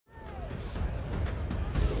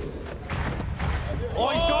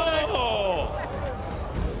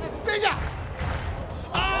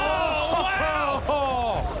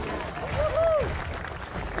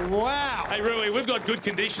Wow. Hey, Rui, we've got good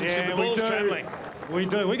conditions because the ball's travelling. We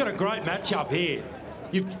do. We've got a great match-up here.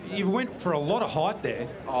 You went for a lot of height there.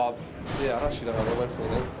 Oh, yeah, I actually don't know what I went for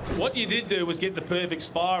then. What you did do was get the perfect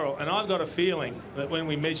spiral, and I've got a feeling that when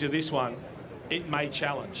we measure this one, it may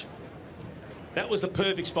challenge. That was the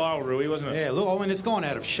perfect spiral, Rui, wasn't it? Yeah, look, I mean, it's gone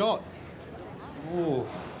out of shot. Ooh.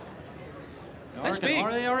 That's big.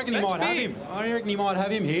 I reckon he might have him. I reckon he might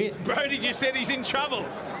have him here. Brody just said he's in trouble.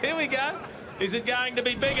 Here we go. Is it going to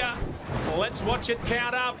be bigger? Well, let's watch it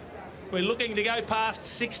count up. We're looking to go past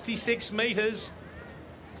 66 metres.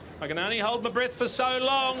 I can only hold my breath for so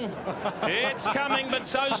long. It's coming, but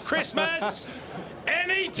so's Christmas.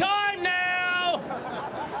 Any time now.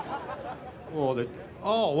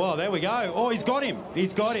 Oh, well, there we go. Oh, he's got him.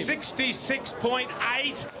 He's got him.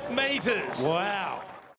 66.8 metres. Wow.